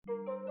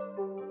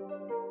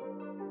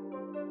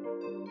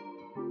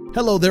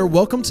Hello there,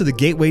 welcome to the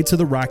Gateway to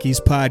the Rockies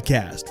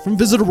podcast from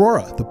Visit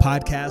Aurora, the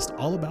podcast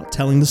all about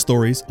telling the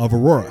stories of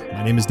Aurora.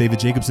 My name is David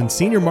Jacobson,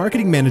 Senior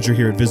Marketing Manager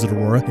here at Visit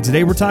Aurora, and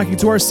today we're talking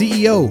to our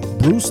CEO,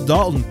 Bruce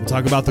Dalton. We'll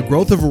talk about the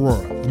growth of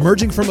Aurora,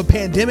 emerging from a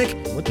pandemic,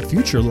 and what the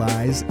future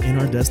lies in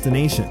our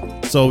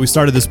destination. So we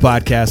started this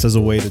podcast as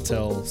a way to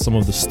tell some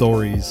of the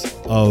stories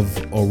of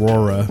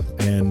Aurora,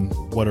 and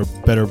what a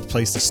better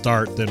place to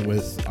start than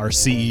with our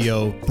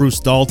CEO, Bruce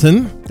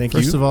Dalton. Thank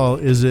you. First of all,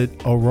 is it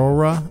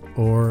Aurora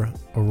or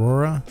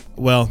Aurora?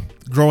 Well,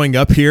 growing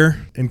up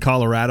here in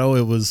Colorado,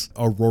 it was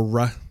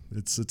Aurora.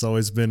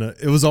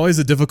 It was always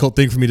a difficult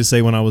thing for me to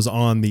say when I was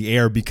on the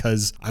air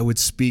because I would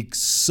speak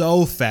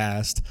so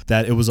fast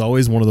that it was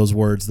always one of those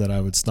words that I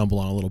would stumble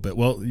on a little bit.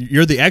 Well,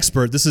 you're the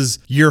expert. This is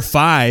year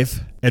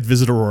 5 at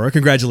Visit Aurora.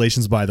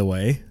 Congratulations, by the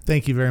way.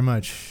 Thank you very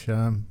much.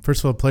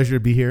 First of all, pleasure to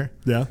be here.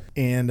 Yeah.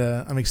 And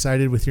I'm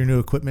excited with your new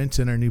equipment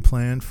and our new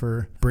plan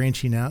for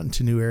branching out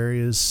into new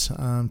areas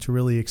to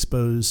really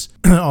expose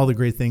all the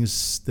great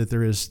things that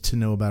there is to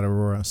know about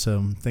Aurora.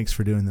 So thanks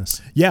for doing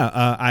this. Yeah,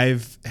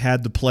 I've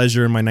had the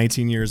pleasure in my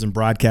 19 years in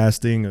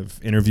broadcasting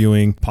of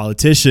interviewing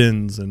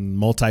politicians and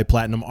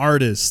multi-platinum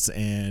artists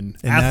and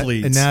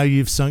athletes. And now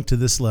you've sunk to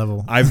this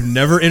level. I've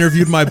never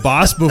interviewed my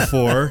boss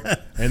before,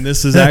 and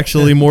this is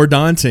actually more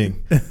daunting.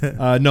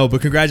 No,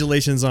 but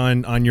congratulations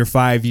on your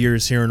 5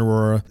 years here in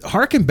Aurora.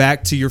 Harken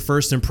back to your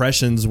first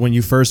impressions when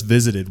you first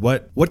visited.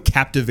 What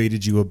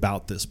captivated you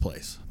about this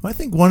place? Well, I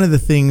think one of the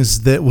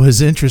things that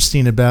was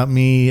interesting about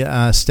me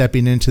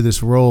stepping into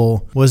this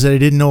role was that I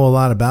didn't know a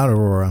lot about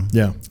Aurora.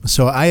 Yeah.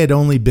 So I had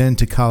only been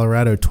to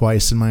Colorado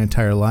twice in my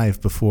entire life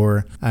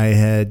before I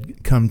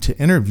had come to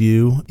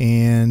interview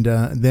and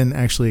then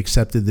actually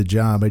accepted the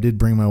job. I did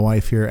bring my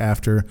wife here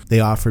after they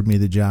offered me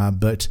the job.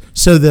 But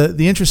so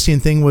the interesting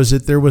thing was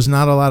that there was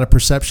not a lot of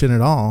perception at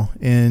all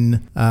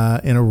in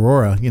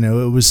Aurora. You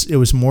know, it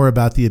was more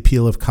about the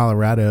appeal of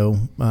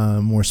Colorado,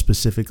 more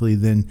specifically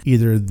than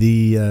either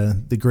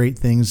the great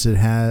things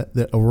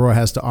that Aurora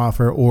has to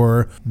offer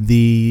or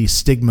the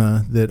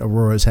stigma that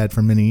Aurora has had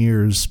for many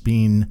years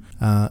being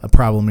a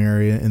problem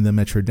area in the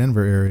Metro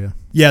Denver area.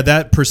 Yeah,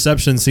 that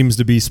perception seems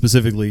to be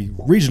specifically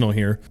regional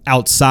here.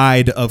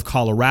 Outside of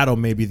Colorado,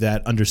 maybe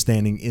that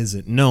understanding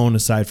isn't known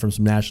aside from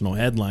some national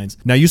headlines.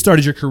 Now, you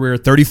started your career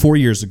 34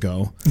 years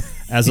ago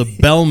as a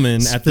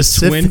bellman at the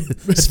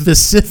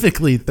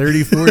Specifically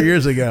 34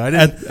 years ago.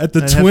 At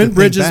the Twin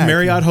Bridges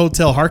Marriott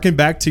Hotel. Harken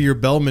back to your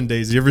bellman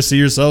days. Do you ever see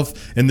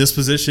yourself in this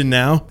position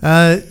now?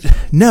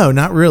 No,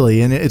 not really.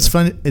 And it's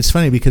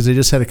funny because I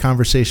just had a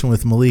conversation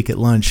with Malik at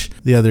lunch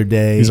the other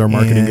day. He's our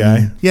marketing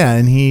guy. Yeah,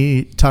 and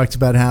he talked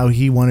about how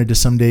he wanted to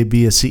someday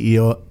be a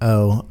CEO.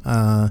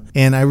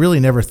 And I really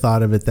never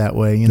thought of it that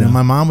way. You know,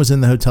 my mom was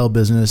in the hotel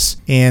business,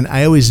 and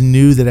I always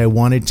knew that I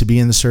wanted to be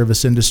in the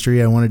service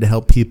industry. I wanted to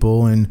help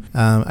people. And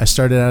I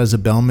started out as a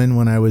bellman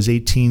when I was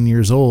 18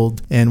 years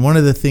old. And one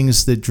of the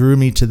things that drew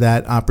me to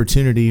that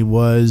opportunity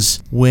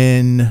was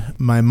when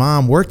my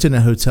mom worked in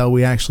a hotel,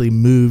 we actually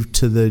moved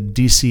to the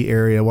D.C.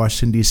 area,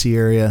 Washington, D.C.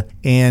 area,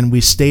 and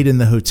we stayed in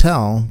the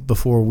hotel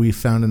before we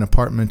found an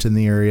apartment in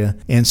the area.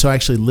 And so I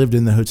actually lived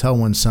in the hotel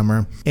one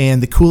summer.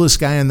 And the coolest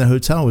guy in the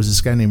hotel was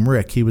this guy named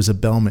Rick. He was a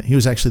bellman. He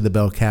was actually the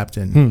bell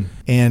captain.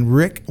 And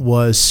Rick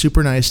was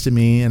super nice to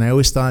me, and I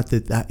always thought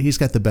that he's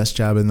got the best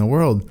job in the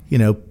world. You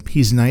know,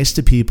 he's nice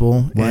to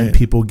people, right, and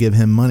people give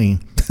him money.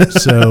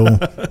 So,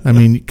 I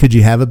mean, could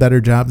you have a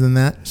better job than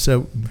that?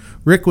 So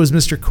Rick was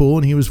Mr. Cool,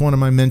 and he was one of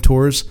my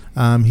mentors.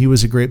 He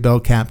was a great bell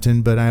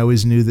captain, but I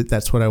always knew that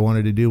that's what I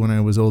wanted to do when I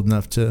was old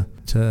enough to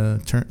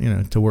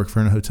work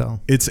for a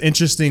hotel. It's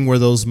interesting where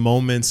those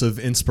moments of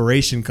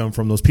inspiration come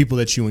from, those people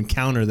that you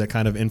encounter that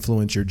kind of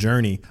influence your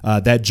journey.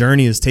 That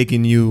journey has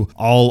taken you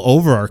all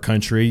over our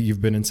country.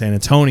 You've been in San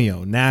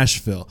Antonio,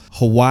 Nashville,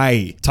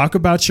 Hawaii. Talk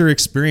about your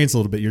experience a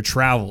little bit, your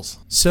travels.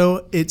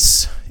 So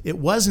it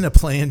wasn't a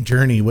planned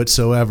journey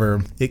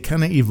whatsoever. It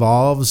kind of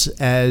evolves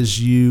as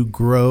you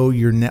grow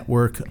your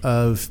network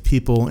of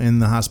people in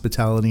the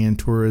hospitality and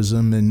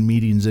tourism and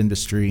meetings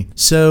industry.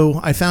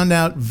 So I found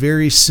out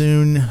very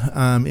soon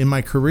in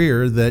my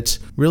career that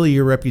really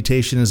your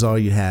reputation is all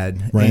you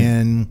had. Right.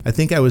 And I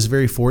think I was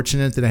very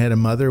fortunate that I had a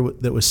mother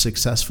that was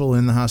successful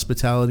in the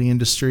hospitality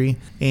industry,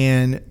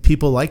 and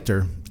people liked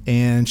her.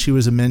 And she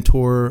was a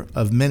mentor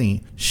of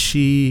many.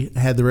 She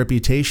had the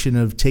reputation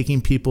of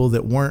taking people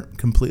that weren't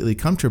completely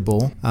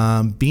comfortable,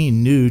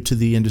 being new to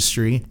the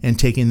industry, and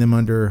taking them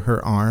under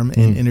her arm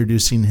and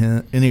introducing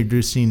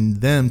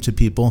them to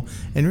people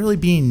and really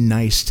being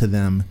nice to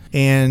them.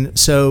 And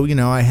so, you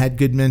know, I had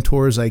good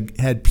mentors. I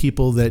had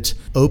people that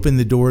opened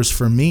the doors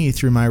for me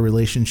through my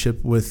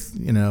relationship with,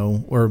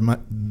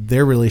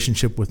 their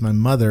relationship with my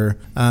mother,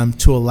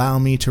 to allow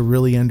me to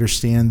really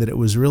understand that it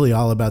was really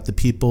all about the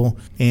people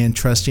and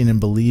trust trusting and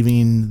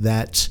believing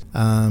that,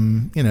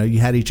 you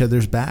had each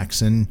other's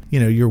backs, and,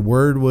 your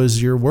word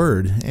was your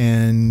word,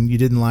 and you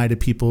didn't lie to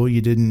people.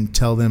 You didn't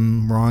tell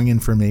them wrong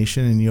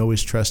information, and you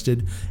always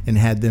trusted and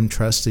had them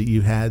trust that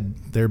you had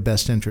their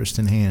best interest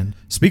in hand.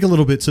 Speak a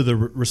little bit to the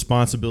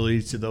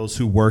responsibility to those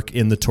who work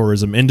in the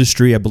tourism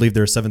industry. I believe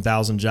there are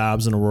 7,000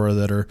 jobs in Aurora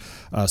that are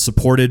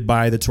supported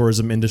by the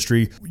tourism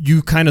industry.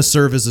 You kind of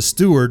serve as a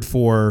steward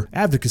for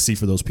advocacy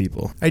for those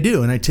people. I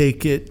do, and I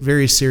take it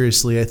very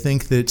seriously. I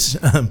think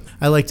that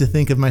I like to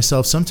think of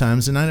myself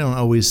sometimes, and I don't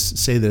always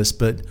say this,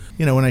 but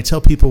when I tell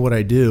people what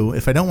I do,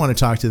 if I don't want to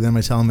talk to them,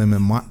 I tell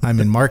them I'm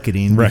in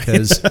marketing right.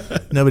 because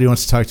nobody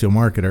wants to talk to a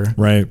marketer.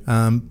 Right.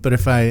 But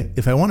if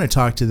I want to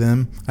talk to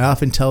them, I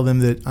often tell them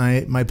that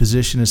my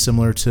position is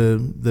similar to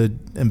the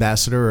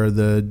ambassador or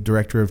the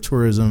director of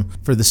tourism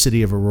for the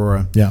city of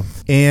Aurora. Yeah.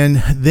 And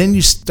then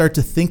you start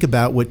to think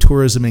about what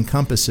tourism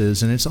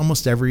encompasses, and it's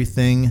almost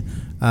everything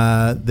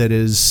that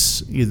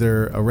is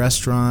either a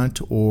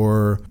restaurant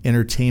or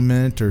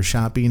entertainment or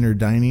shopping or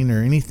dining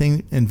or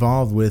anything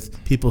involved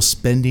with people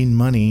spending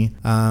money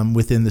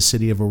within the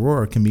city of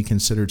Aurora can be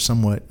considered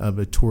somewhat of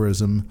a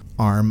tourism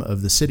arm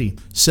of the city.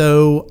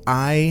 So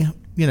I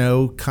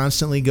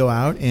constantly go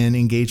out and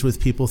engage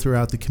with people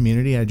throughout the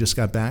community. I just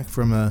got back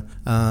from a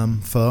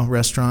pho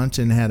restaurant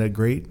and had a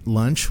great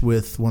lunch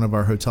with one of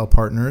our hotel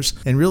partners,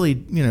 and really,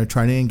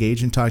 trying to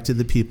engage and talk to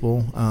the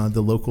people,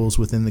 the locals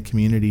within the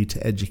community,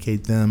 to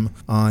educate them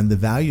on the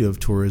value of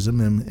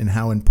tourism and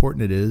how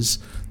important it is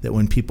that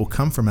when people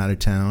come from out of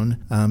town,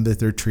 that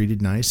they're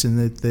treated nice and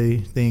that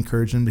they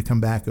encourage them to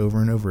come back over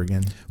and over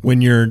again.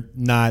 When you're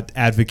not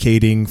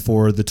advocating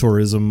for the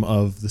tourism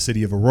of the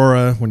city of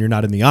Aurora, when you're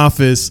not in the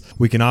office,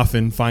 we can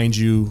often find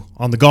you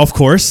on the golf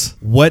course.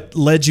 What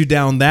led you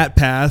down that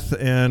path,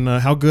 and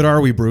how good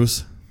are we,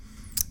 Bruce?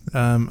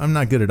 I'm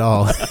not good at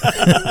all.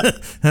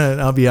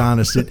 I'll be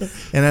honest.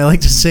 And I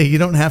like to say you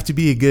don't have to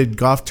be a good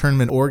golf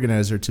tournament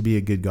organizer to be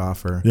a good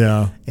golfer.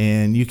 Yeah.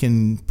 And you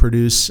can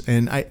produce,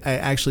 and I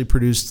actually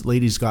produced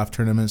ladies golf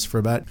tournaments for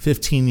about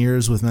 15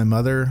 years with my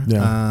mother.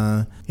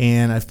 Yeah.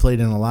 And I've played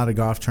in a lot of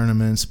golf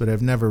tournaments, but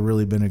I've never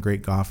really been a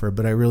great golfer,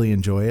 but I really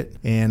enjoy it.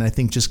 And I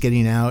think just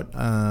getting out,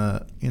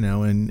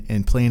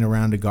 and playing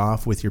around a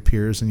golf with your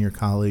peers and your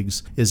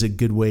colleagues is a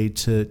good way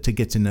to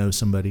get to know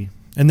somebody.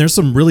 And there's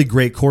some really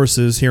great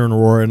courses here in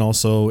Aurora and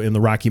also in the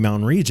Rocky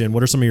Mountain region.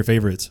 What are some of your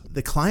favorites?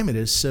 The climate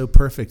is so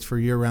perfect for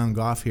year-round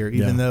golf here.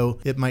 Even though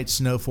it might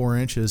snow 4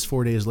 inches,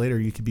 4 days later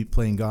you could be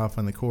playing golf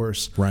on the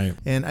course. Right.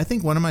 And I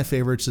think one of my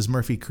favorites is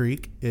Murphy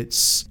Creek.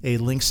 It's a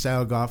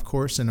link-style golf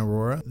course in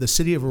Aurora. The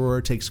city of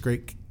Aurora takes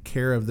great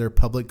care of their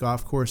public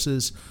golf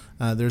courses.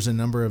 There's a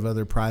number of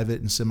other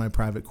private and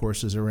semi-private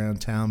courses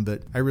around town,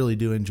 but I really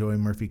do enjoy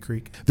Murphy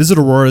Creek. Visit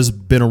Aurora has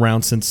been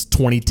around since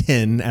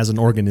 2010 as an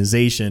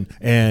organization,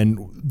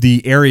 and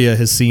the area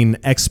has seen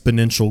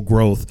exponential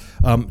growth.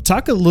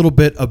 Talk a little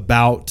bit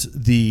about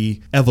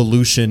the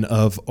evolution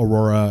of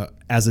Aurora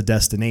as a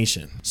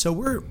destination. So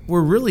we're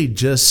really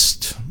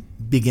just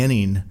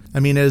beginning. I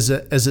mean, as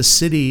a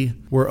city,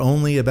 we're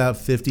only about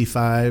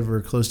 55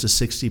 or close to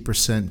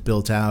 60%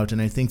 built out,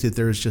 and I think that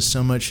there's just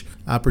so much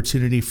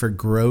opportunity for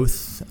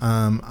growth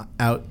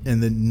out in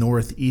the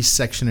northeast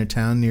section of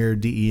town near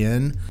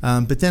DEN.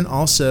 But then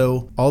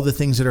also all the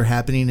things that are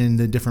happening in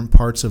the different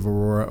parts of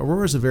Aurora.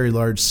 Aurora is a very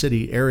large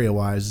city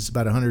area-wise. It's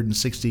about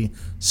 160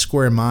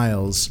 square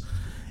miles.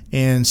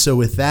 And so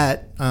with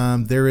that,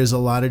 there is a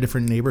lot of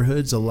different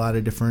neighborhoods, a lot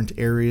of different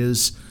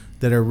areas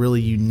that are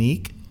really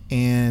unique,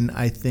 and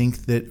I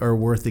think that are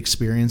worth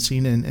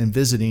experiencing and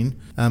visiting.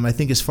 I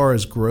think as far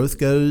as growth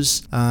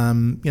goes,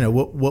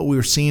 what we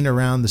were seeing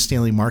around the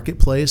Stanley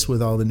Marketplace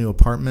with all the new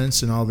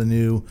apartments and all the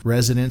new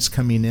residents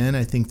coming in,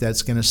 I think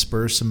that's going to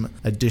spur some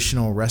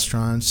additional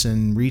restaurants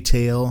and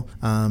retail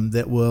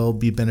that will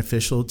be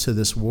beneficial to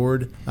this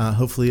ward.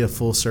 Hopefully a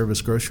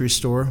full-service grocery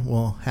store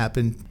will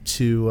happen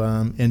to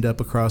end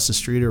up across the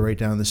street or right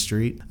down the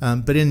street.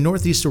 But in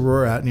northeast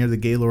Aurora, out near the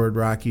Gaylord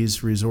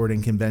Rockies Resort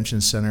and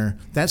Convention Center,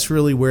 that's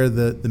really where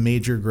the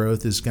major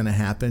growth is going to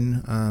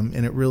happen.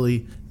 And it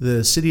really,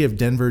 the city of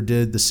Denver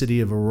did the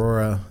city of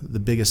Aurora the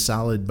biggest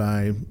solid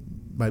by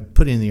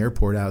putting the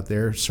airport out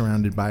there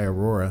surrounded by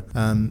Aurora.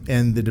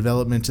 And the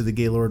development of the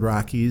Gaylord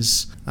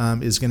Rockies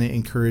is going to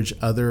encourage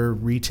other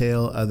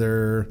retail,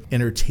 other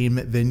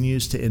entertainment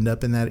venues to end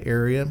up in that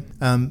area.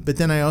 But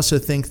then I also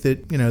think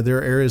that, there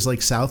are areas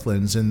like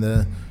Southlands in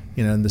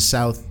the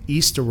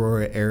southeast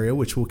Aurora area,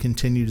 which will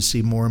continue to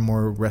see more and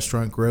more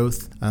restaurant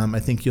growth. I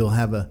think you'll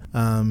have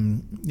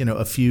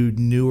a few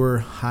newer,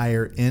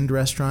 higher end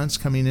restaurants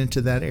coming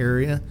into that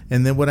area.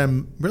 And then what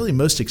I'm really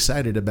most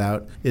excited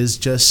about is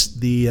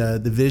just the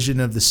vision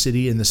of the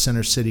city and the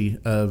center city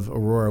of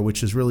Aurora,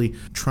 which is really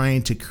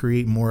trying to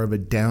create more of a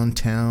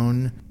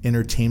downtown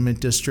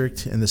entertainment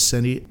district in the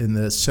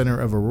center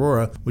of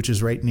Aurora, which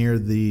is right near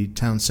the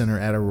town center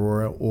at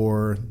Aurora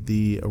or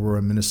the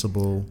Aurora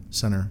Municipal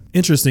Center.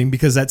 Interesting. interesting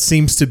because that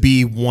seems to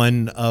be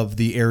one of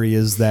the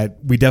areas that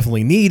we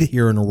definitely need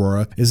here in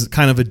Aurora, is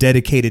kind of a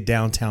dedicated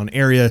downtown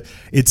area.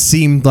 It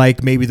seemed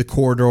like maybe the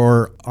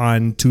corridor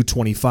on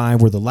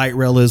 225 where the light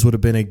rail is would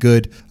have been a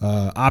good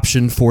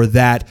option for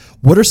that.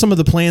 What are some of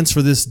the plans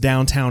for this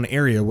downtown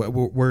area?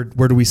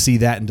 Where do we see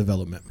that in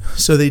development?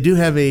 So they do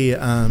have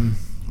a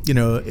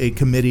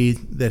committee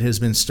that has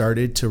been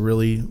started to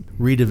really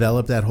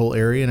redevelop that whole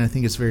area, and I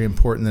think it's very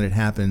important that it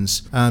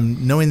happens.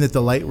 Knowing that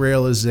the light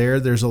rail is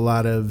there's a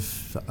lot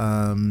of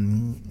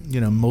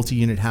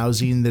multi-unit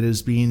housing that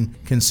is being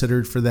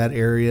considered for that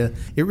area.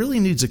 It really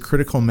needs a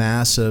critical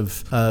mass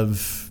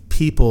of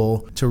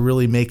people to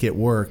really make it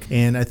work.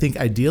 And I think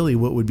ideally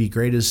what would be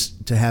great is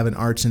to have an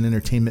arts and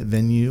entertainment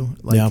venue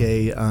like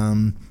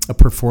a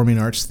performing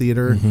arts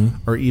theater,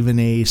 or even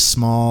a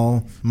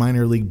small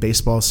minor league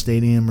baseball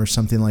stadium or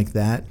something like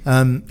that.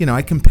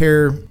 I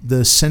compare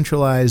the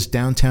centralized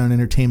downtown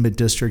entertainment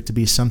district to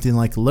be something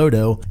like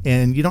Lodo,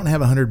 and you don't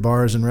have 100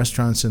 bars and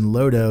restaurants in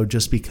Lodo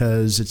just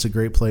because it's a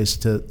great place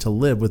to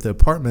live with the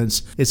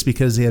apartments. It's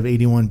because they have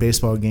 81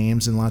 baseball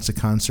games and lots of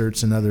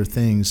concerts and other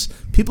things.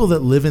 People that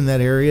live in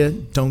that area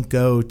don't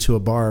go to a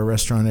bar or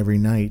restaurant every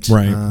night.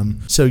 Right.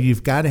 So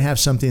you've got to have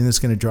something that's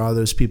going to draw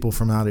those people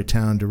from out of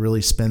town to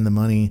really spend the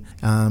money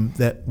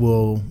that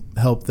will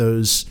help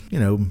those,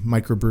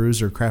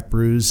 microbrews or craft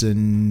brews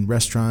and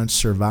restaurants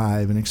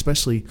survive, and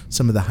especially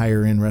some of the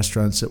higher end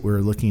restaurants that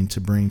we're looking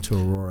to bring to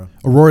Aurora.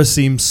 Aurora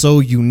seems so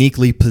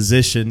uniquely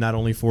positioned, not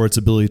only for its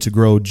ability to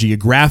grow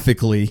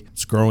geographically,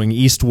 it's growing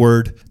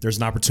eastward.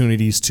 There's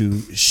opportunities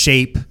to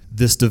shape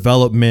this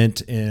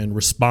development in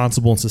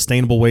responsible and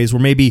sustainable ways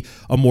where maybe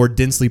a more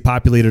densely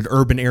populated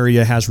urban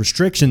area has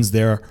restrictions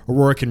there.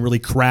 Aurora can really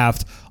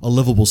craft a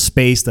livable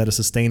space that is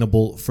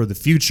sustainable for the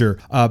future.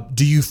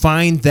 Do you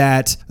find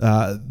that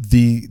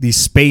the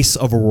space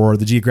of Aurora,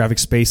 the geographic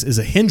space, is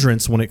a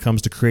hindrance when it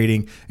comes to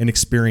creating an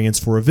experience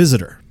for a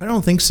visitor? I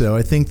don't think so.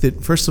 I think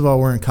that, first of all,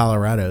 we're in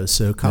Colorado,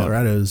 so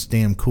Colorado is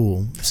damn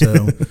cool.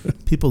 So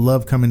people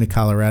love coming to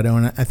Colorado,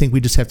 and I think we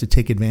just have to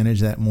take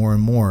advantage of that more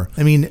and more.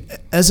 I mean,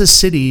 as a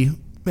city,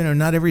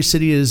 not every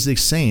city is the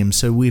same,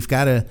 so we've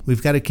got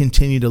to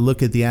continue to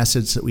look at the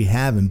assets that we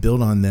have and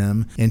build on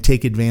them and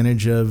take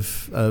advantage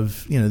of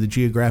the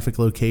geographic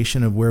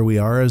location of where we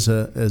are as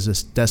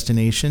a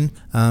destination.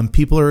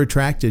 People are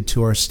attracted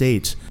to our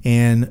state,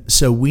 and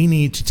so we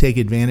need to take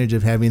advantage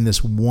of having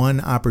this one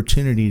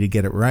opportunity to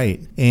get it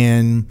right.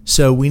 And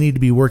so we need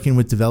to be working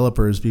with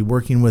developers, be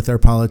working with our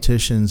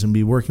politicians, and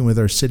be working with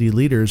our city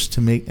leaders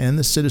and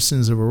the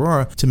citizens of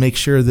Aurora to make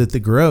sure that the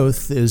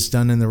growth is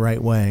done in the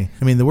right way.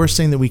 I mean, the worst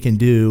thing that we can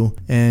do,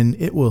 and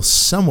it will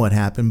somewhat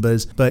happen,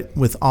 but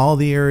with all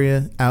the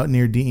area out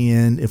near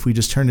DEN, if we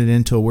just turn it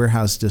into a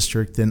warehouse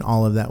district, then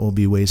all of that will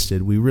be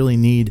wasted. We really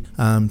need,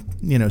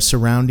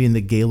 surrounding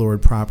the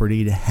Gaylord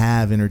property to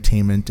have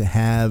entertainment, to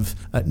have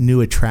new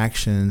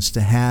attractions,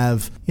 to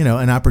have,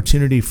 an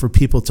opportunity for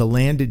people to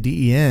land at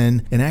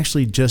DEN and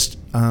actually just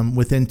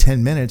within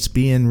 10 minutes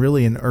be in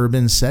really an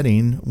urban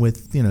setting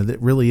with,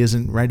 that really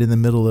isn't right in the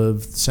middle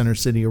of Center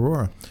City,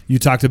 Aurora. You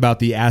talked about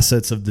the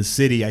assets of the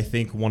city. I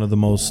think one of the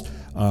most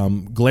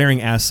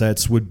glaring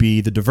assets would be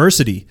the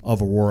diversity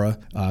of Aurora,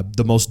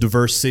 the most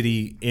diverse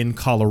city in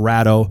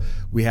Colorado.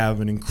 We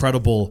have an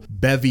incredible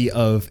bevy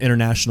of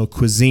international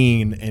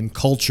cuisine and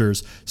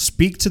cultures.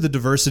 Speak to the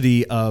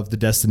diversity of the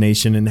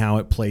destination and how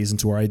it plays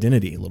into our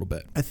identity a little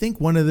bit. I think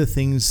one of the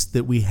things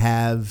that we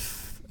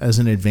have as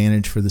an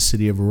advantage for the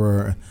city of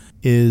Aurora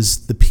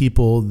is the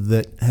people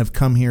that have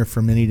come here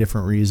for many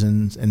different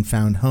reasons and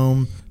found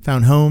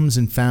homes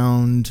and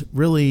found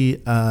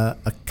really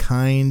a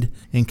kind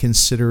and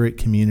considerate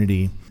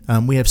community.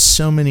 We have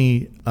so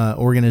many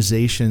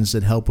organizations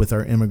that help with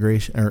our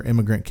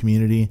immigrant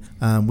community.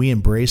 We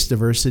embrace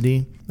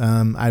diversity.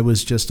 I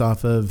was just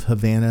off of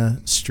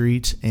Havana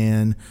Street,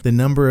 and the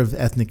number of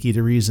ethnic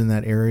eateries in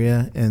that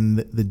area and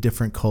the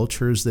different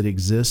cultures that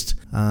exist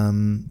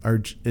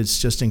it's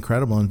just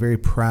incredible. I'm very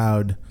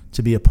proud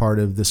to be a part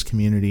of this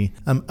community.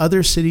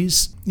 Other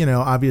cities,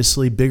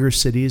 obviously bigger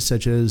cities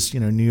such as,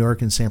 New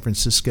York and San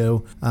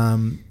Francisco,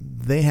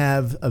 they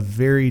have a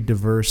very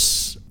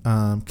diverse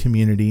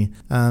community.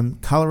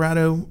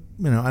 Colorado,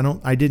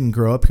 I didn't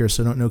grow up here,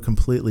 so I don't know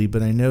completely,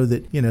 but I know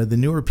that, the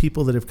newer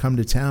people that have come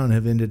to town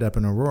have ended up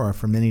in Aurora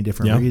for many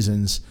different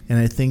reasons. And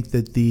I think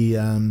that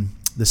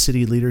the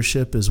city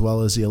leadership as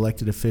well as the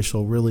elected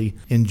official really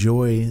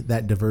enjoy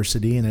that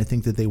diversity, and I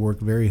think that they work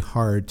very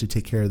hard to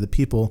take care of the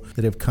people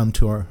that have come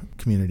to our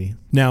community.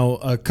 Now,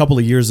 a couple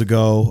of years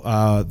ago,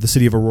 the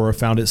city of Aurora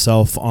found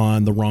itself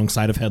on the wrong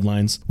side of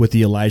headlines with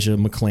the Elijah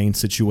McClain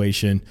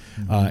situation,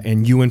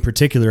 and you in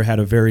particular had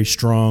a very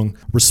strong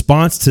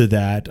response to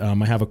that. I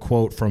have a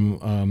quote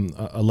from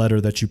a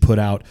letter that you put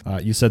out.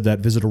 You said that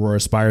Visit Aurora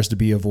aspires to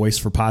be a voice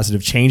for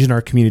positive change in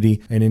our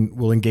community and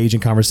will engage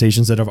in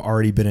conversations that have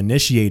already been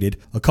initiated.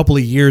 A couple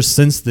of years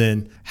since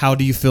then, how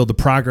do you feel the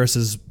progress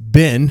has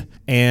been,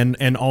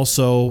 and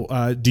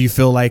also do you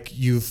feel like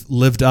you've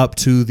lived up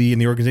to and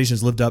the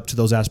organization's lived up to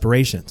those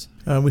aspirations?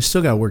 We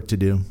still got work to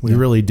do. We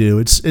really do.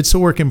 It's a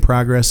work in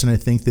progress, and I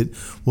think that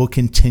we'll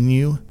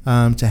continue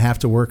to have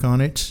to work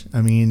on it.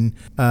 I mean,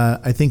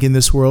 I think in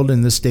this world,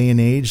 in this day and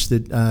age,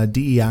 that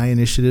DEI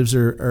initiatives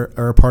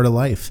are a part of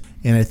life.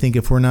 And I think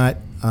if we're not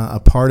a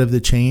part of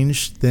the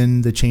change,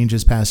 then the change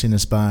is passing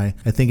us by.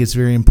 I think it's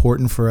very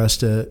important for us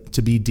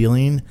to be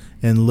dealing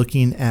and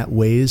looking at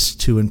ways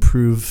to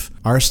improve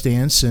our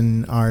stance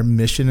and our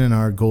mission and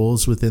our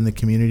goals within the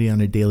community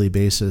on a daily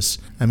basis.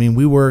 I mean,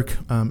 we work,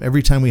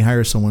 every time we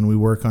hire someone, we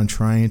work on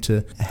trying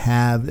to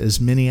have as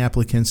many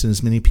applicants and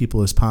as many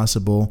people as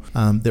possible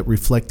that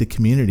reflect the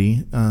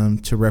community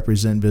to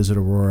represent Visit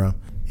Aurora.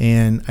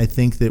 And I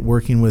think that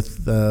working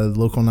with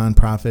local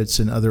nonprofits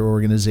and other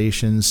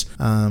organizations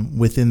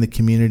within the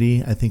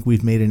community, I think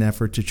we've made an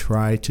effort to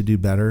try to do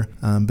better.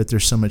 But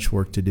there's so much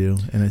work to do,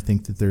 and I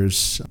think that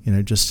there's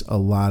just a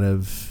lot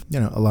of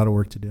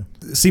work to do.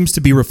 It seems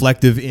to be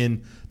reflective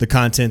in the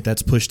content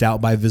that's pushed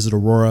out by Visit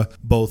Aurora,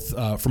 both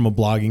from a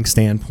blogging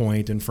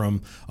standpoint and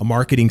from a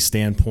marketing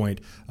standpoint.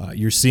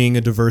 You're seeing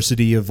a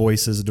diversity of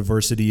voices, a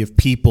diversity of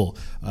people.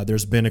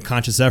 There's been a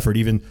conscious effort.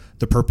 Even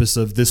the purpose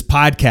of this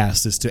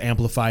podcast is to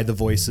amplify the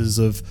voices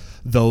of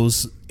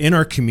those in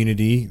our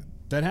community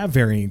that have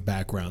varying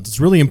backgrounds. It's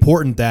really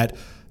important that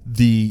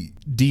the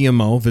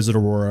DMO, Visit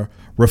Aurora,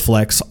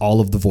 reflects all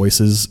of the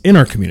voices in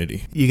our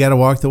community. You got to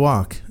walk the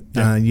walk.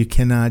 Yeah. You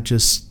cannot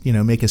just,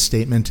 make a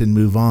statement and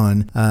move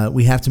on.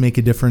 We have to make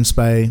a difference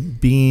by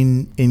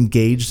being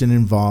engaged and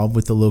involved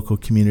with the local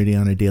community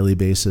on a daily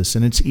basis.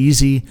 And it's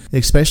easy,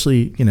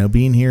 especially,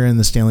 being here in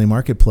the Stanley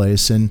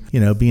Marketplace and,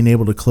 being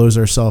able to close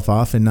ourselves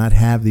off and not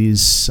have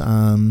these,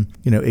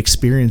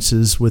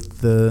 experiences with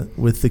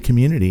the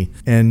community.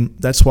 And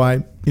that's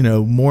why,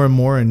 more and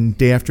more and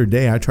day after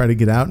day, I try to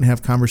get out and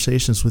have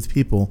conversations with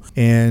people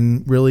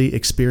and really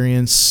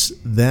experience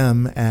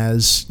them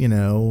as,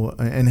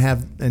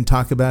 and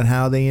talk about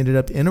how they ended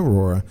up in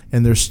Aurora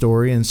and their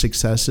story and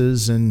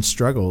successes and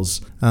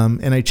struggles.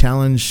 And I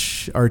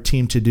challenge our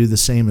team to do the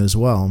same as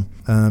well.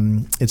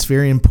 It's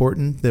very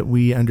important that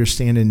we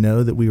understand and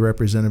know that we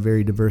represent a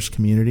very diverse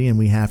community, and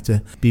we have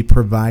to be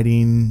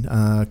providing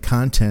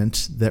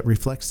content that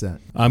reflects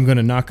that. I'm going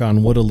to knock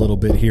on wood a little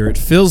bit here. It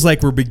feels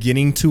like we're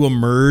beginning to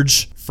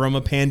emerge from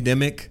a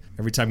pandemic.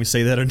 Every time you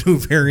say that, a new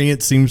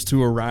variant seems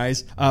to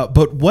arise.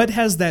 But what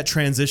has that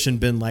transition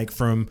been like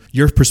from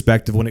your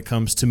perspective when it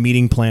comes to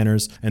meeting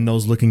planners and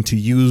those looking to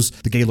use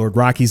the Gaylord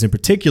Rockies in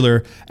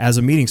particular as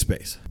a meeting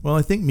space? Well,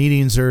 I think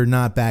meetings are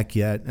not back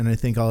yet, and I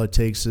think all it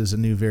takes is a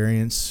new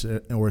variant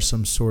or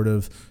some sort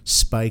of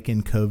spike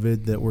in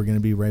COVID that we're going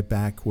to be right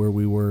back where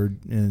we were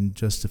in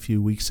just a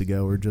few weeks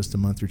ago or just a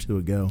month or two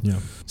ago. Yeah.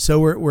 So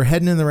we're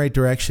heading in the right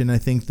direction. I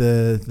think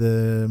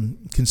the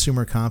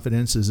consumer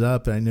confidence is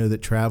up. I know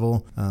that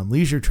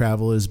leisure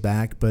travel is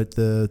back, but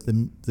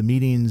the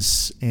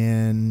meetings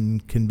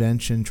and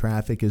convention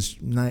traffic is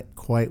not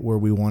quite where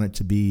we want it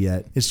to be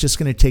yet. It's just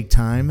going to take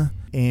time.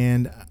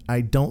 And I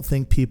don't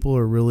think people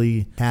are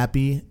really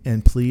happy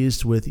and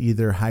pleased with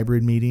either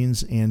hybrid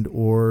meetings and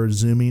or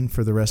Zooming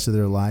for the rest of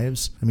their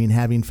lives. I mean,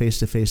 having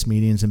face-to-face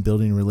meetings and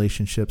building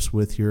relationships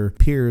with your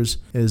peers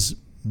is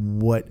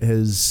what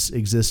has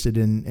existed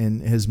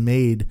and has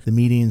made the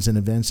meetings and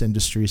events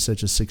industry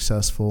such a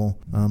successful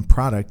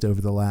product over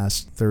the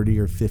last 30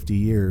 or 50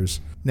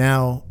 years.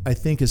 Now, I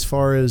think as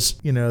far as,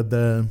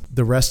 the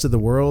rest of the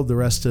world, the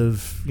rest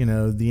of,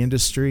 the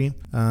industry,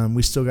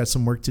 we still got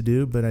some work to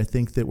do, but I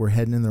think that we're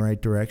heading in the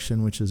right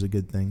direction, which is a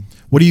good thing.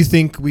 What do you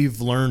think we've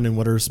learned, and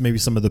what are maybe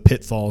some of the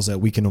pitfalls that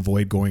we can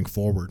avoid going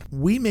forward?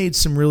 We made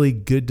some really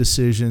good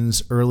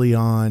decisions early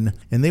on,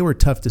 and they were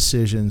tough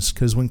decisions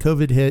because when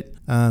COVID hit,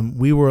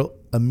 we were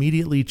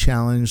immediately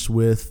challenged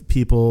with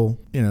people,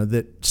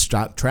 that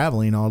stopped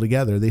traveling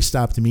altogether. They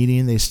stopped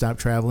meeting, they stopped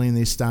traveling,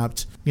 they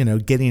stopped,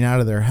 getting out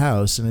of their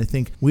house. And I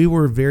think we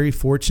were very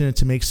fortunate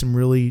to make some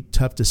really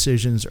tough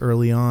decisions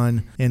early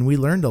on. And we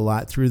learned a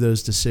lot through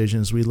those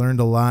decisions. We learned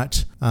a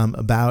lot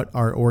about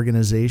our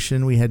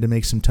organization. We had to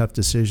make some tough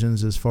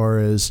decisions as far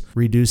as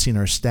reducing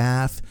our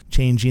staff,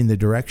 changing the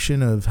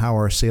direction of how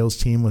our sales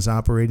team was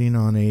operating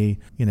on a,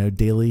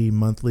 daily,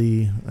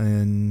 monthly,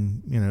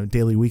 and,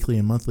 daily, weekly,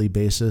 and monthly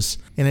basis.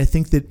 And I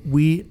think that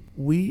we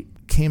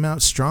came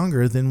out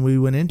stronger than we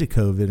went into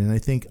COVID. And I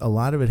think a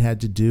lot of it had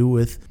to do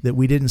with that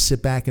we didn't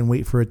sit back and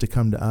wait for it to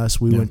come to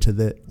us. We went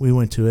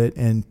to it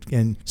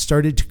and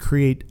started to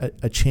create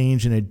a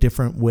change in a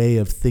different way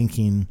of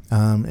thinking.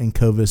 And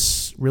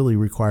COVID really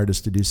required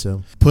us to do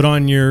so. Put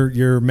on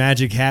your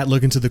magic hat,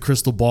 look into the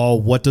crystal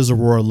ball. What does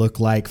Aurora look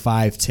like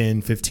 5,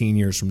 10, 15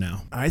 years from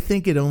now? I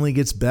think it only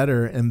gets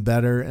better and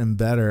better and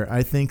better.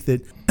 I think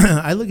that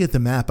I look at the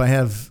map. I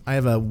have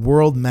a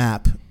world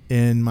map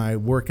in my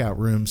workout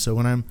room. So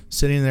when I'm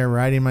sitting there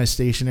riding my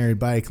stationary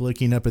bike,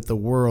 looking up at the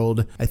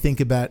world, I think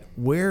about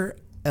where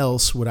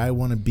else would I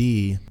want to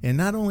be? And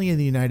not only in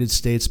the United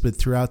States, but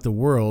throughout the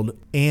world.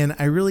 And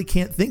I really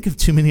can't think of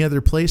too many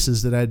other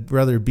places that I'd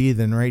rather be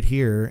than right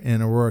here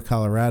in Aurora,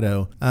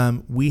 Colorado.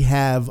 We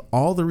have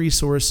all the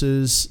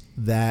resources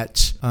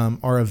that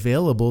are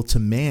available to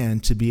man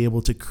to be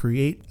able to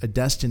create a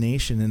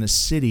destination in a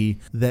city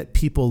that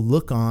people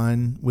look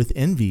on with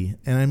envy.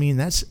 And I mean,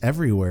 that's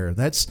everywhere.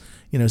 That's,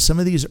 some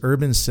of these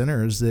urban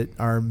centers that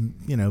are,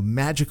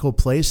 magical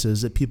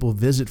places that people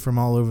visit from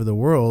all over the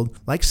world,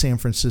 like San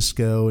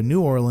Francisco and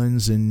New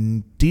Orleans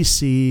and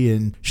DC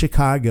and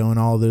Chicago and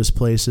all those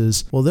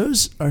places. Well,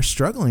 those are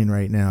struggling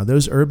right now.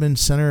 Those urban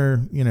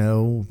center,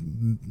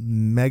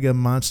 mega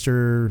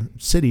monster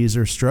cities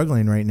are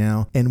struggling right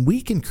now. And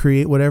we can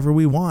create whatever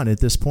we want at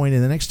this point.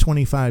 In the next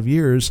 25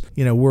 years,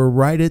 we're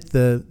right at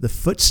the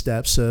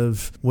footsteps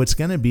of what's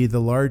going to be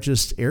the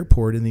largest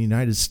airport in the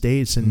United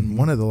States and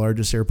one of the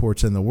largest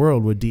airports in the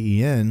world with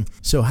DEN.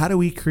 So how do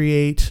we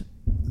create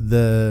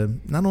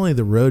not only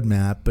the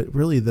roadmap, but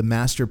really the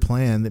master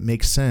plan that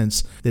makes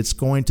sense, that's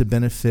going to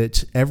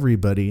benefit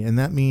everybody? And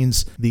that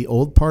means the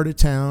old part of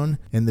town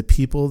and the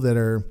people that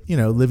are,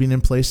 living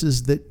in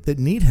places that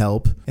need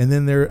help. And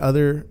then there are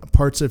other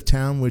parts of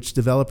town which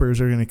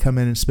developers are going to come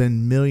in and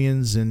spend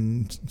millions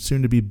and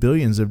soon to be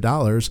billions of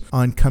dollars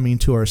on coming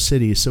to our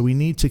city. So we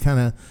need to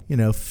kind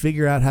of,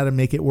 figure out how to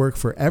make it work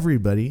for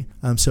everybody,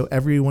 so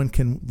everyone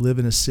can live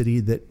in a city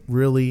that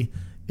really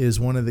is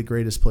one of the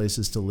greatest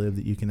places to live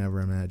that you can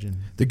ever imagine.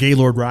 The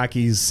Gaylord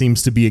Rockies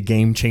seems to be a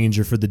game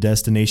changer for the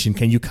destination.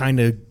 Can you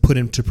kind of put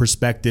into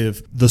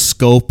perspective the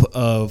scope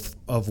of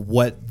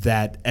what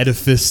that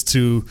edifice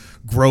to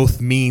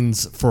growth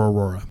means for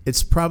Aurora?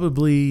 It's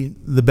probably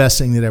the best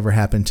thing that ever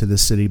happened to the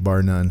city,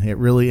 bar none. It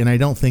really, and I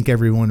don't think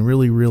everyone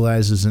really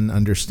realizes and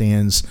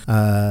understands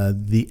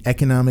the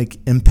economic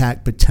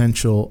impact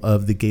potential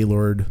of the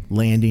Gaylord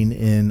landing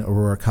in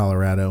Aurora,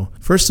 Colorado.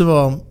 First of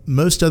all,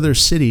 most other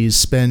cities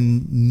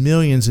spend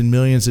millions and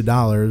millions of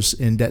dollars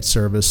in debt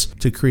service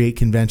to create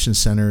convention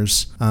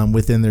centers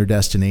within their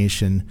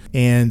destination.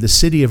 And the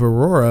city of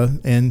Aurora,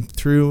 and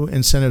through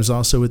incentives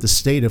also with the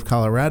state of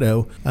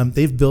Colorado,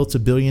 they've built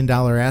 $1 billion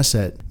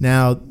asset.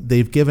 Now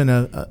they've given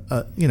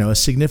a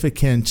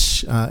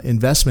significant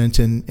investment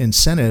and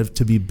incentive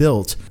to be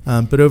built,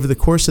 but over the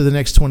course of the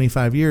next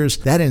 25 years,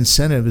 that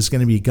incentive is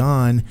going to be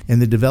gone,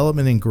 and the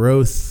development and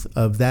growth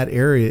of that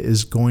area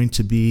is going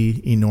to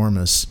be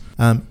enormous.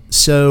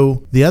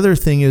 So the other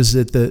thing is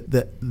that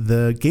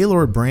the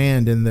Gaylord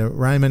brand and the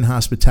Ryman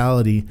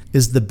hospitality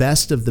is the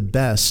best of the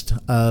best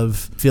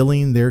of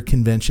filling their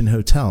convention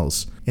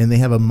hotels. And they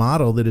have a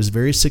model that is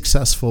very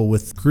successful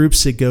with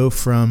groups that go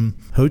from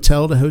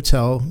hotel to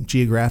hotel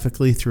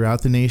geographically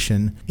throughout the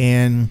nation.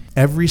 And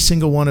every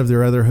single one of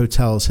their other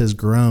hotels has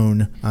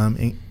grown,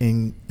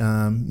 meaning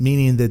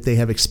that they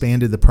have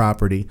expanded the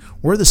property.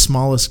 We're the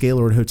smallest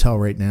Gaylord hotel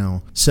right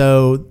now.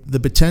 So the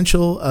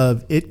potential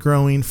of it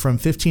growing from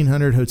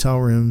 1,500 hotel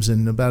rooms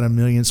and about 1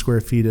 million square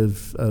feet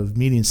of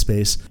meeting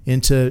space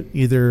into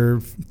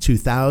either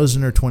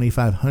 2,000 or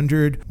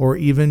 2,500 or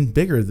even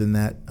bigger than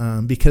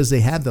that, because they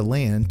have the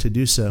land to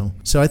do so.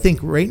 So I think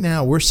right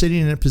now we're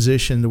sitting in a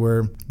position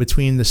where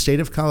between the state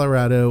of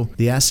Colorado,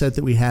 the asset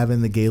that we have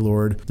in the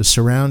Gaylord, the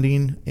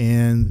surrounding,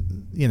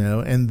 and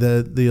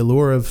the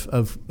allure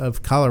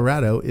of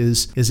Colorado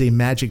is a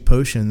magic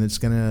potion that's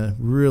going to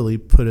really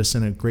put us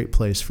in a great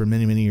place for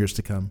many, many years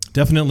to come.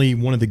 Definitely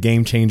one of the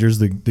game changers,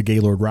 the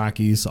Gaylord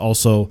Rockies.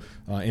 Also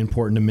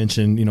important to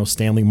mention,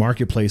 Stanley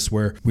Marketplace,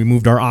 where we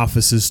moved our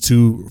offices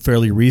to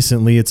fairly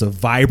recently. It's a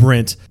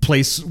vibrant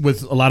place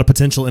with a lot of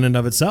potential in and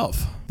of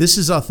itself. This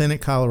is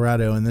authentic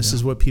Colorado, and this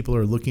is what people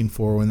are looking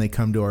for when they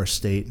come to our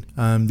state.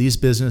 These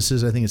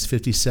businesses, I think it's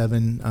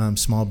 57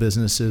 small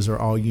businesses, are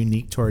all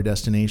unique to our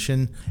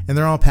destination, and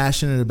they're all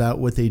passionate about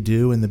what they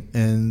do and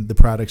the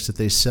products that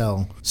they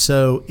sell.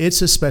 So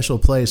it's a special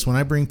place. When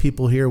we bring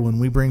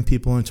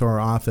people into our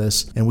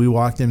office and we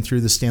walk them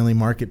through the Stanley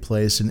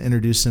Marketplace and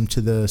introduce them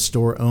to the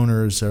store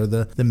owners or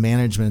the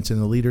management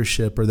and the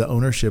leadership or the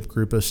ownership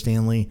group of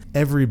Stanley,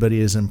 everybody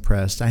is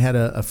impressed. I had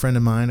a friend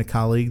of mine, a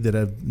colleague that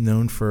I've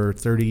known for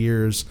 30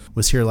 years,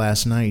 was here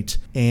last night,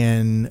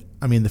 and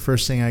I mean, the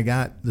first thing I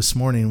got this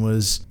morning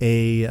was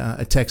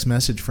a text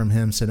message from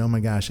him, said, "Oh my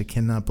gosh, I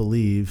cannot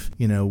believe,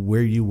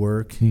 where you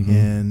work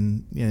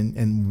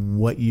and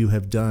what you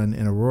have done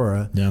in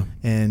Aurora." Yeah.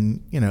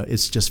 And,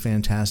 it's just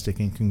fantastic,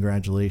 and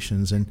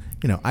congratulations. And,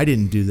 I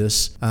didn't do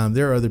this.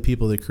 There are other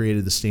people that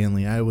created the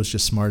Stanley. I was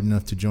just smart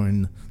enough to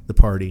join the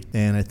party.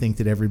 And I think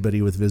that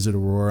everybody with Visit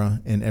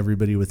Aurora and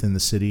everybody within the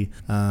city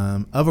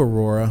of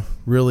Aurora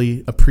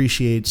really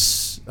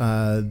appreciates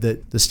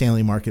that the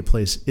Stanley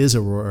Marketplace is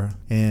Aurora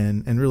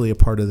and really a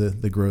part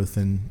of the growth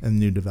and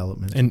new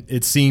development. And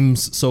it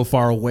seems so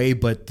far away,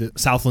 but the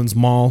Southlands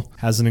Mall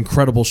has an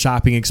incredible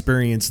shopping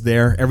experience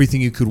there.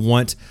 Everything you could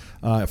want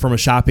from a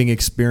shopping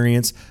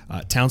experience.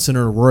 Town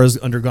Center Aurora has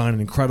undergone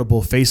an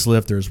incredible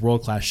facelift. There's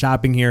world-class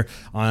shopping here.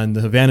 On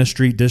the Havana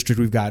Street District,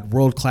 we've got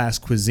world-class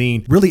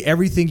cuisine. Really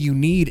everything you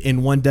need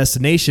in one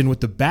destination,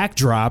 with the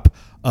backdrop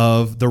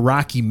of the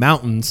Rocky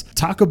Mountains.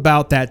 Talk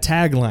about that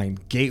tagline,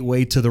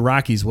 Gateway to the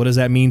Rockies. What does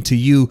that mean to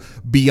you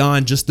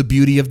beyond just the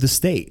beauty of the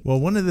state? Well,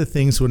 one of the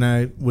things when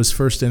I was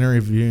first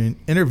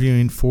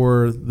interviewing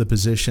for the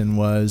position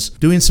was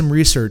doing some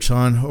research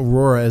on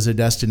Aurora as a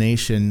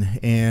destination.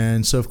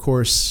 And so, of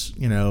course,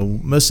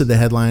 most of the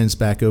headlines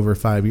back over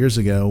 5 years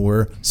ago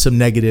were some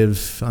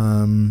negative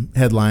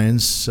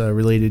headlines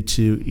related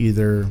to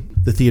either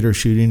the theater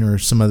shooting or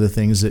some other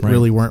things that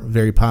really weren't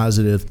very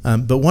positive.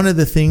 But one of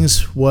the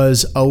things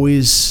was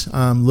always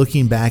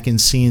looking back and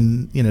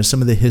seeing,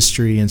 some of the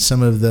history and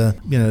some of the,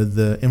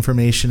 the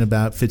information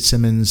about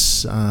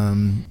Fitzsimmons,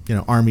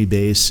 Army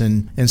base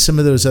and some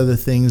of those other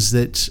things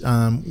that,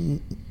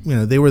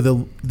 they were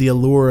the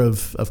allure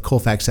of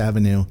Colfax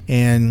Avenue.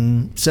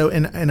 And so,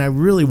 and I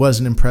really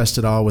wasn't impressed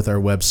at all with our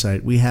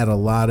website. We had a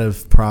lot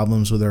of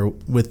problems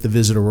with the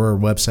Visit Aurora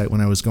website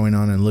when I was going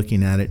on and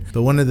looking at it.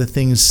 But one of the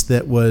things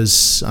that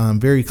was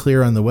very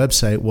clear on the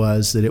website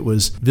was that it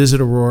was Visit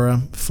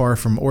Aurora, far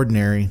from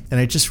ordinary. And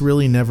I just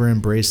really never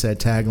embraced that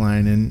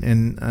tagline.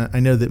 And I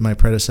know that my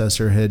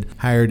predecessor had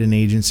hired an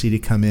agency to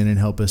come in and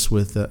help us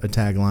with a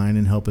tagline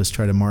and help us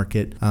try to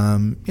market,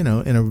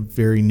 in a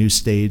very new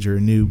stage or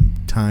a new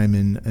time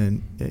in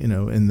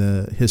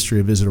the history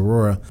of Visit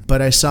Aurora.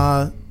 But I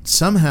saw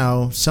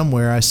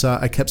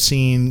I kept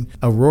seeing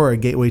Aurora,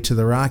 Gateway to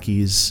the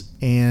Rockies.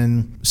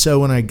 And so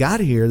when I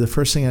got here, the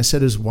first thing I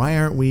said is, why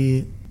aren't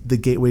we the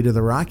Gateway to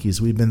the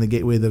Rockies? We've been the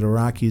Gateway to the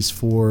Rockies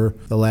for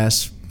the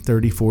last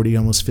 30, 40,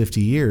 almost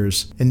 50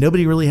 years. And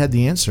nobody really had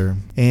the answer.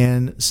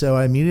 And so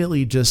I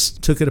immediately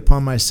just took it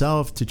upon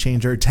myself to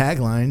change our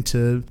tagline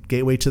to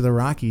Gateway to the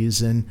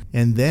Rockies. And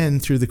then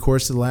through the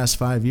course of the last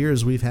 5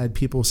 years, we've had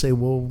people say,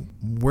 well,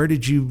 where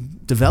did you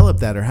develop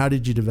that? Or how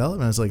did you develop it?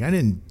 And I was like, I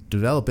didn't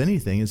develop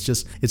anything.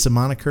 It's a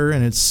moniker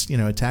and it's,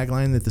 a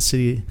tagline that the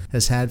city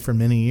has had for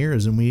many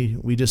years. And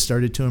we just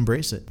started to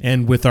embrace it.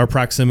 And with our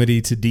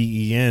proximity to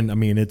DEN, I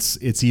mean,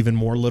 it's even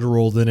more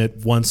literal than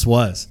it once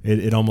was.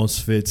 It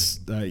almost fits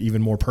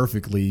even more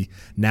perfectly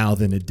now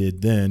than it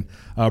did then.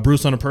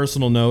 Bruce, on a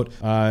personal note,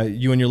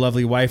 you and your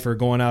lovely wife are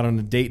going out on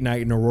a date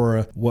night in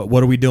Aurora.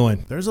 What are we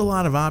doing? There's a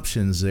lot of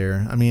options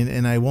there. I mean,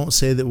 and I won't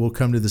say that we'll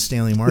come to the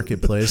Stanley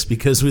Marketplace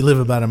because we live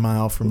about a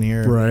mile from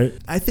here. Right.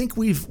 I think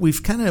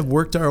we've kind of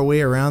worked our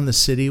way around the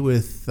city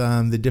with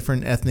the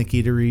different ethnic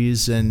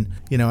eateries, and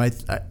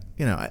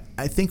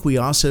I think we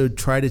also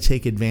try to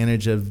take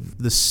advantage of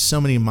the so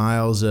many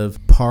miles of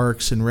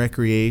parks and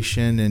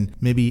recreation and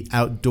maybe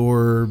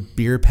outdoor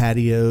beer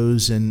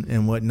patios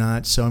and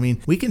whatnot. So, I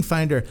mean, we can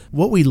find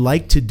what we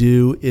like to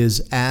do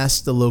is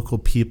ask the local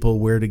people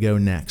where to go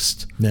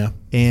next. Yeah.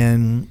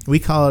 And we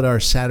call it our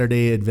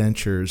Saturday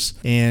adventures.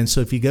 And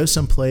so if you go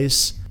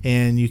someplace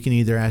and you can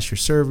either ask your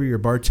server, your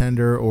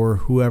bartender, or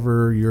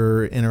whoever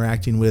you're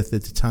interacting with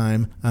at the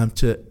time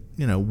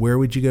where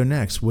would you go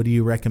next? What do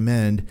you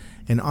recommend?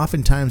 And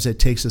oftentimes that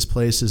takes us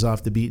places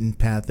off the beaten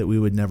path that we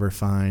would never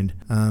find.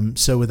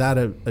 So without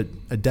a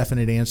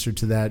definite answer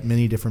to that,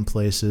 many different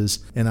places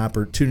and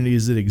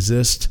opportunities that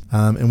exist,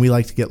 and we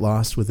like to get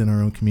lost within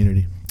our own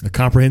community. A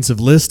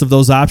comprehensive list of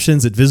those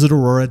options at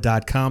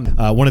visitaurora.com.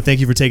 I want to thank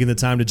you for taking the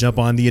time to jump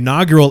on the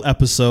inaugural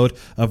episode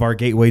of our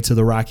Gateway to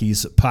the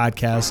Rockies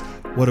podcast.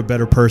 What a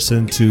better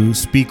person to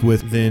speak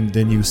with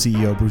than you,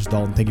 CEO Bruce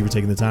Dalton. Thank you for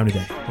taking the time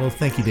today. Well,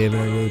 thank you, David.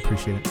 I really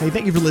appreciate it. Hey,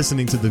 thank you for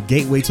listening to the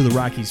Gateway to the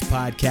Rockies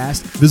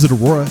podcast. Visit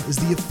Aurora is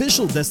the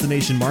official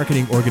destination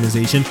marketing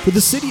organization for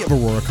the city of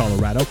Aurora,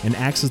 Colorado, and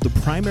acts as the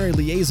primary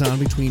liaison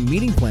between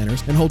meeting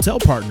planners and hotel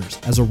partners.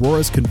 As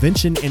Aurora's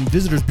Convention and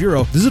Visitors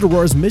Bureau, Visit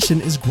Aurora's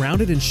mission is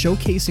grounded in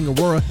showcasing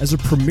Aurora as a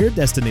premier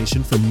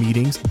destination for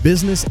meetings,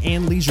 business,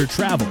 and leisure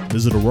travel.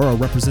 Visit Aurora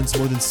represents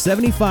more than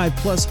 75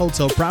 plus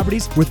hotel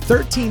properties with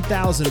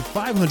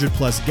 13,500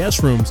 plus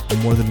guest rooms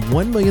and more than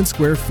 1 million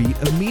square feet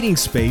of meeting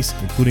space,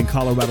 including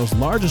Colorado's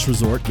largest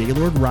resort,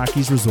 Gaylord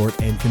Rockies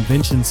Resort and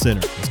Convention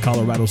Center. As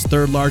Colorado's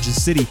third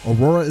largest city,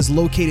 Aurora is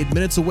located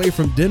minutes away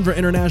from Denver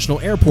International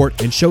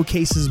Airport and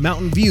showcases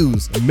mountain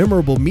views,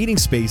 memorable meeting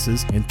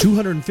spaces, and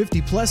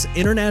 250 plus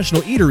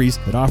international eateries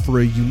that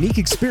offer a unique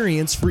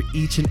experience for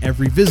each and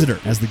every visitor.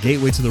 As the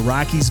Gateway to the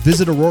Rockies,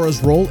 Visit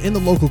Aurora's role in the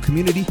local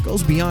community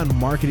goes beyond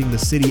marketing the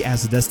city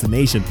as a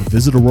destination. The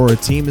Visit Aurora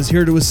team is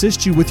here to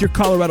assist you with your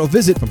Colorado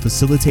visit, from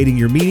facilitating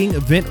your meeting,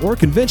 event, or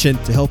convention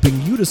to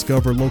helping you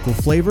discover local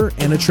flavor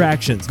and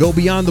attractions. Go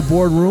beyond the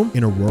boardroom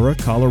in Aurora,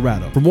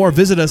 Colorado. For more,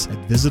 visit us at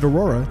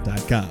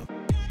visitaurora.com.